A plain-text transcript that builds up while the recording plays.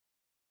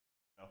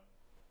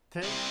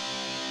Take.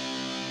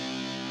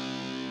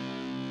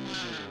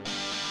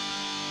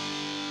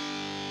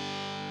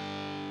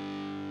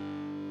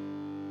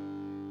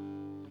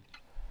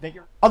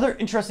 Other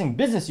interesting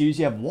business news,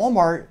 you have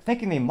Walmart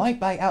thinking they might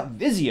buy out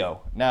Vizio.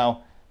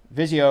 Now,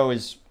 Vizio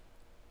is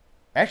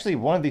actually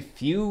one of the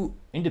few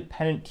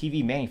independent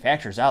TV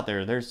manufacturers out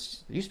there. There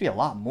used to be a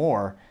lot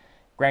more.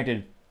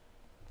 Granted,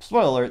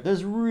 spoiler alert,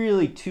 there's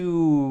really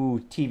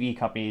two TV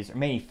companies or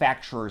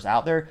manufacturers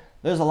out there.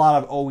 There's a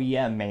lot of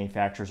OEM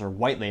manufacturers or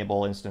white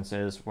label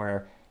instances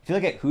where if you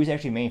look at who's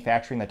actually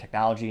manufacturing the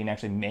technology and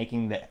actually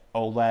making the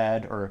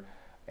OLED or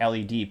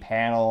LED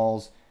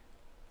panels,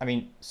 I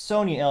mean,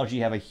 Sony and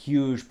LG have a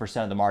huge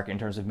percent of the market in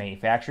terms of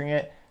manufacturing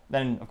it.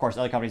 Then, of course,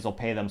 other companies will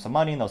pay them some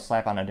money and they'll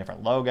slap on a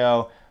different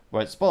logo.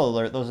 But spoiler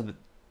alert, those are the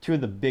two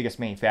of the biggest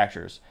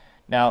manufacturers.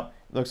 Now,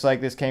 it looks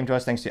like this came to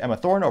us thanks to Emma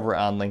Thorne over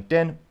on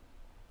LinkedIn.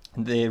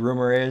 The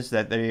rumor is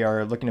that they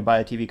are looking to buy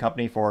a TV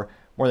company for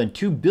more than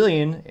 $2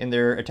 billion in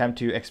their attempt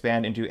to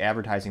expand into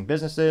advertising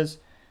businesses.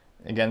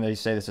 Again, they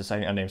say this is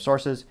citing unnamed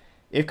sources.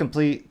 If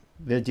complete,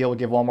 the deal will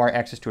give Walmart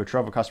access to a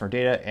trove of customer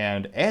data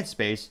and ad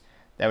space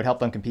that would help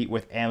them compete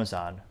with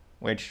Amazon,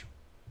 which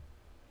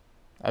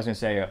I was going to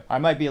say, I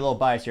might be a little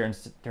biased here in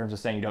terms of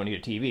saying you don't need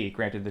a TV.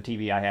 Granted, the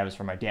TV I have is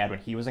from my dad when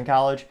he was in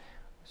college,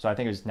 so I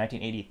think it was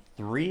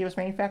 1983 it was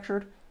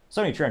manufactured.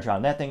 Sony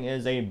Trentron, that thing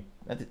is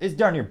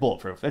darn near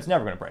bulletproof. It's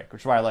never going to break,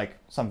 which is why I like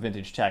some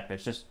vintage tech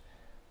that's just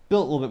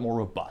built a little bit more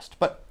robust.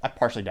 But I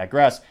partially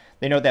digress.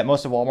 They note that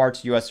most of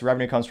Walmart's U.S.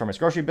 revenue comes from its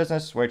grocery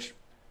business, which,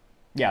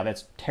 yeah,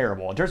 that's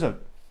terrible. In terms of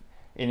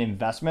an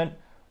investment,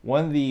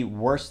 one of the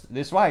worst,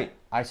 this is why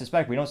I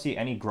suspect we don't see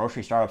any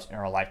grocery startups in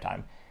our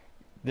lifetime.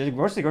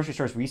 Most of the grocery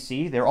stores we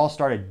see, they're all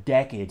started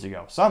decades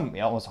ago, some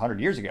almost 100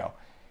 years ago.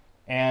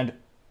 And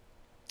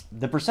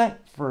the percent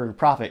for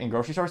profit in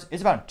grocery stores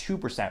is about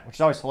 2%, which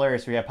is always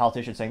hilarious. We have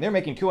politicians saying they're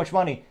making too much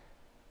money.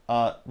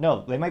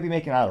 No, they might be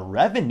making a lot of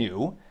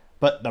revenue,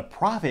 but the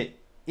profit,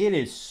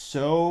 it's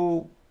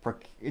so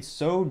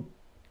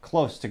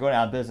close to going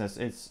out of business.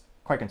 It's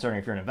quite concerning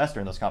if you're an investor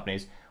in those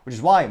companies, which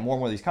is why more and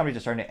more of these companies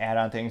are starting to add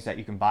on things that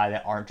you can buy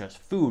that aren't just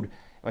food.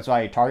 That's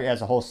why Target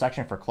has a whole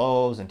section for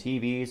clothes and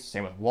TVs.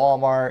 Same with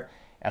Walmart.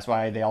 That's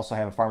why they also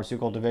have a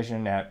pharmaceutical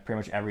division at pretty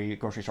much every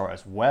grocery store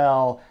as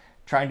well,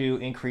 trying to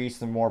increase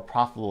the more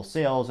profitable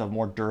sales of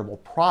more durable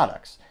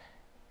products.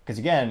 Because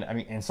again, I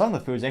mean, in some of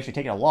the foods, they actually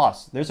taking a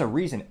loss. There's a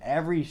reason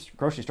every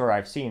grocery store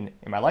I've seen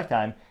in my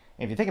lifetime,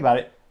 and if you think about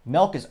it,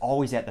 milk is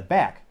always at the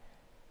back.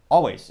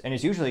 Always. And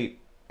it's usually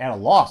at a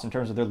loss in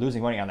terms of they're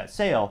losing money on that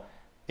sale.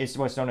 It's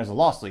what's known as a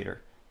loss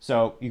leader.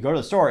 So you go to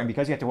the store, and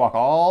because you have to walk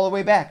all the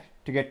way back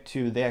to get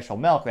to the actual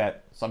milk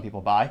that some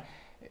people buy,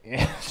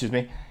 excuse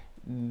me,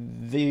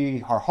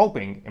 they are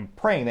hoping and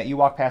praying that you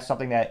walk past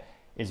something that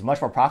is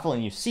much more profitable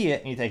and you see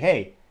it and you think,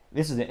 hey,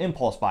 this is an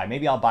impulse buy.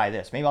 Maybe I'll buy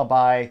this. Maybe I'll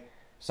buy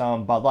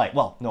some Bud Light.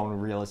 Well, no one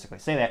would realistically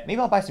say that. Maybe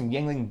I'll buy some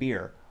Yingling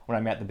beer when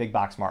I'm at the big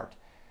box mart.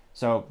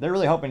 So they're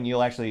really hoping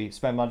you'll actually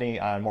spend money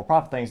on more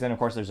profit things. Then, of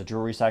course, there's a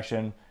jewelry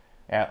section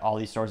at all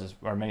these stores,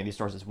 or many of these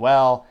stores as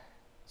well.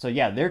 So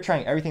yeah, they're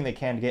trying everything they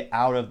can to get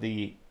out of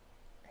the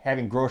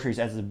having groceries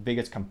as the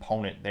biggest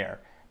component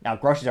there. Now,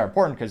 groceries are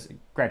important because,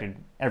 granted,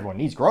 everyone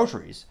needs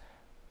groceries.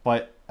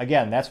 But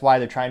again, that's why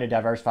they're trying to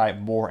diversify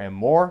more and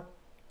more.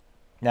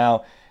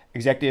 Now,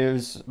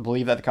 executives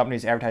believe that the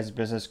company's advertising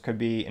business could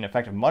be an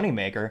effective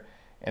moneymaker,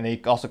 and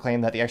they also claim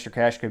that the extra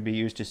cash could be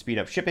used to speed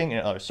up shipping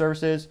and other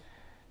services.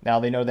 Now,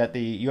 they know that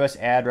the U.S.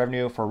 ad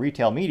revenue for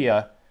retail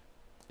media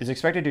is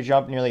expected to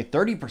jump nearly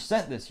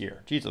 30% this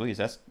year. Jeez Louise,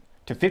 that's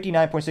to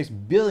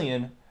 $59.6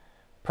 billion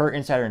per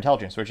Insider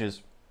Intelligence, which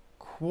is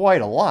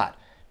quite a lot.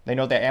 They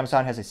note that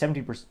Amazon has a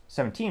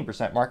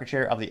 17% market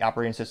share of the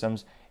operating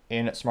systems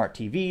in smart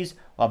TVs,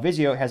 while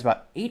Vizio has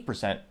about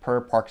 8%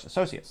 per Parks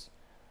Associates.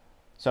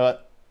 So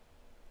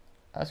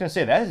I was going to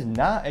say, that is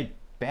not a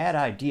bad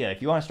idea.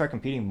 If you want to start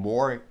competing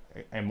more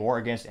and more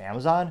against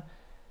Amazon,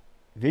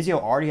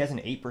 Vizio already has an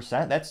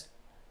 8%. That's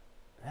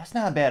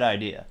not a bad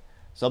idea.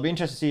 So I'll be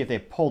interested to see if they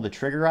pull the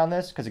trigger on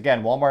this, because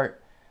again, Walmart,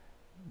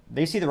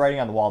 they see the writing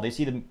on the wall. They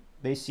see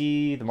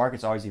the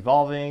market's always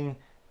evolving.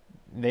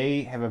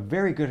 They have a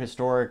very good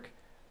historic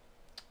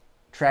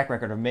track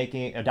record of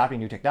adopting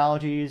new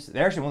technologies.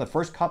 They're actually one of the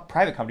first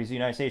private companies in the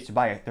United States to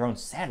buy their own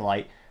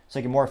satellite, so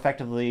they can more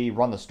effectively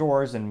run the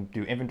stores and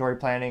do inventory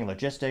planning and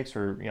logistics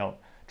for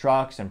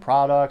trucks and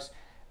products.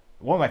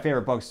 One of my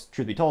favorite books,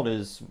 truth be told,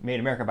 is Made in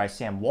America by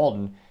Sam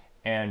Walton,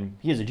 and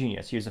he is a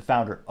genius. He was the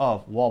founder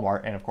of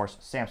Walmart and, of course,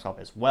 Sam's Club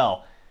as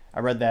well. I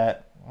read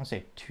that, I want to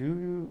say,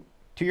 two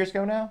years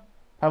ago now.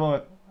 Probably,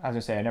 I was going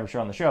to say I never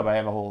showed on the show, but I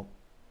have a whole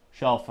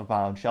shelf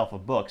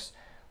of books.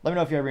 Let me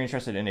know if you're ever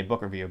interested in a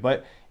book review.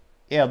 But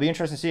yeah, it'll be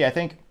interesting to see. I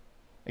think,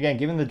 again,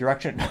 given the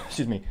direction,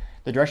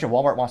 the direction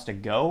Walmart wants to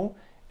go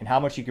and how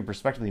much you can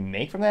prospectively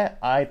make from that,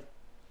 I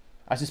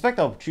suspect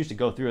they'll choose to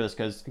go through this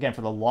because, again,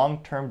 for the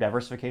long-term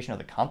diversification of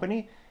the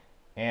company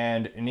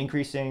and an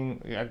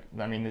increasing,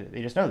 I mean,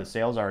 they just know the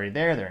sales are already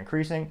there, they're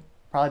increasing,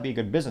 probably be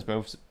a good business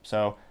move.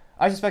 So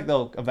I suspect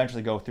they'll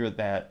eventually go through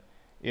that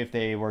if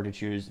they were to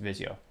choose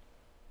Vizio.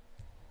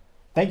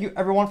 Thank you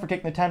everyone for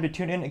taking the time to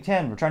tune in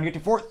again. We're trying to get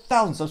to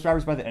 4,000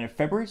 subscribers by the end of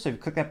February, so if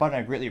you click that button,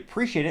 I greatly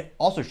appreciate it.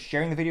 Also,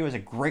 sharing the video is a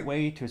great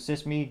way to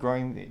assist me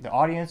growing the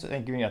audience,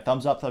 and giving me a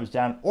thumbs up, thumbs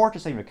down, or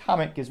just leaving a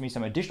comment gives me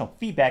some additional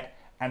feedback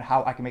on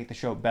how I can make the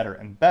show better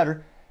and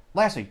better.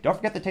 Lastly, don't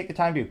forget to take the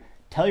time to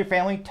tell your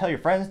family, tell your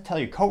friends, tell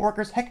your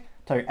coworkers, heck,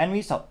 tell your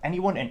enemies, tell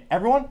anyone and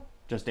everyone.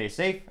 Just stay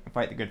safe and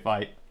fight the good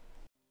fight.